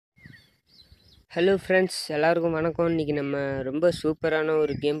Hello friends, எல்லாருக்கும் வணக்கம். இன்றைக்கி நம்ம ரொம்ப சூப்பரான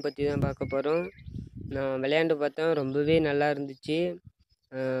ஒரு கேம் பற்றி தான் பார்க்க போகிறோம். நான் விளையாண்டு பார்த்தேன், ரொம்பவே நல்லா இருந்துச்சு.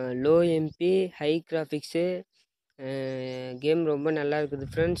 Low MP high graphics game ரொம்ப நல்லா இருக்குது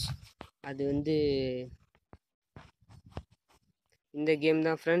ஃப்ரெண்ட்ஸ். அது இந்த கேம்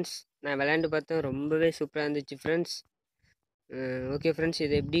தான் ஃப்ரெண்ட்ஸ். நான் விளையாண்டு பார்த்தேன், ரொம்பவே சூப்பராக இருந்துச்சு ஃப்ரெண்ட்ஸ். ஓகே ஃப்ரெண்ட்ஸ்,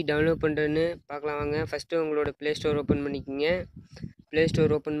 இதை எப்படி டவுன்லோட் பண்ணுறேன்னு பார்க்கலாம் வாங்க. ஃபஸ்ட்டு உங்களோட ப்ளே ஸ்டோர் ஓப்பன் பண்ணிக்கோங்க. ப்ளே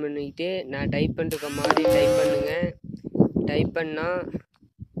ஸ்டோர் ஓப்பன் பண்ணிக்கிட்டு நான் டைப் பண்ணிருக்க மாதிரி டைப் பண்ணுங்கள். டைப் பண்ணால்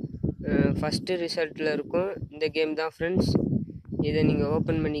ஃபஸ்ட்டு ரிசல்ட்டில் இருக்கும் இந்த கேம் தான் ஃப்ரெண்ட்ஸ். இதை நீங்கள்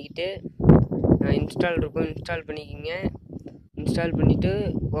ஓப்பன் பண்ணிக்கிட்டு இன்ஸ்டால் இருக்கும், இன்ஸ்டால் பண்ணிக்கிங்க. இன்ஸ்டால் பண்ணிவிட்டு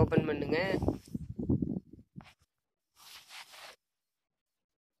ஓப்பன் பண்ணுங்கள்.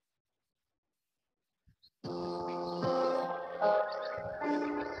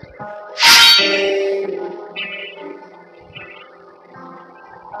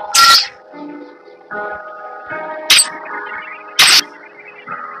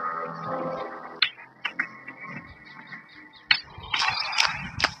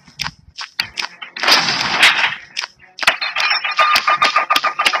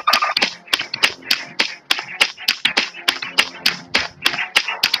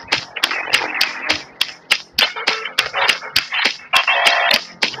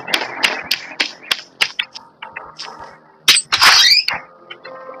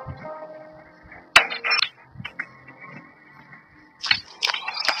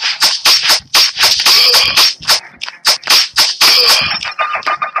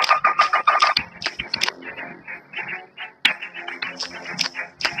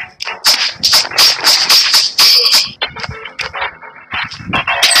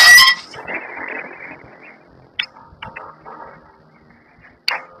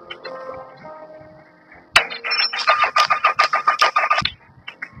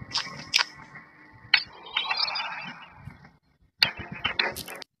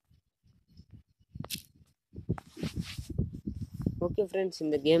 ஓகே ஃப்ரெண்ட்ஸ்,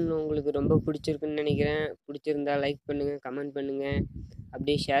 இந்த கேம் உங்களுக்கு ரொம்ப பிடிச்சிருக்குன்னு நினைக்கிறேன். பிடிச்சிருந்தா லைக் பண்ணுங்கள், கமெண்ட் பண்ணுங்கள்,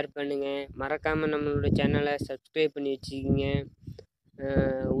 அப்படியே ஷேர் பண்ணுங்கள். மறக்காமல் நம்மளோட சேனலை சப்ஸ்கிரைப் பண்ணி வச்சுக்கிங்க.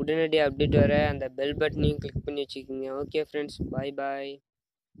 உடனடி அப்டேட் வர அந்த பெல் பட்டனையும் கிளிக் பண்ணி வச்சுக்கிங்க. ஓகே ஃப்ரெண்ட்ஸ், பாய் பாய்.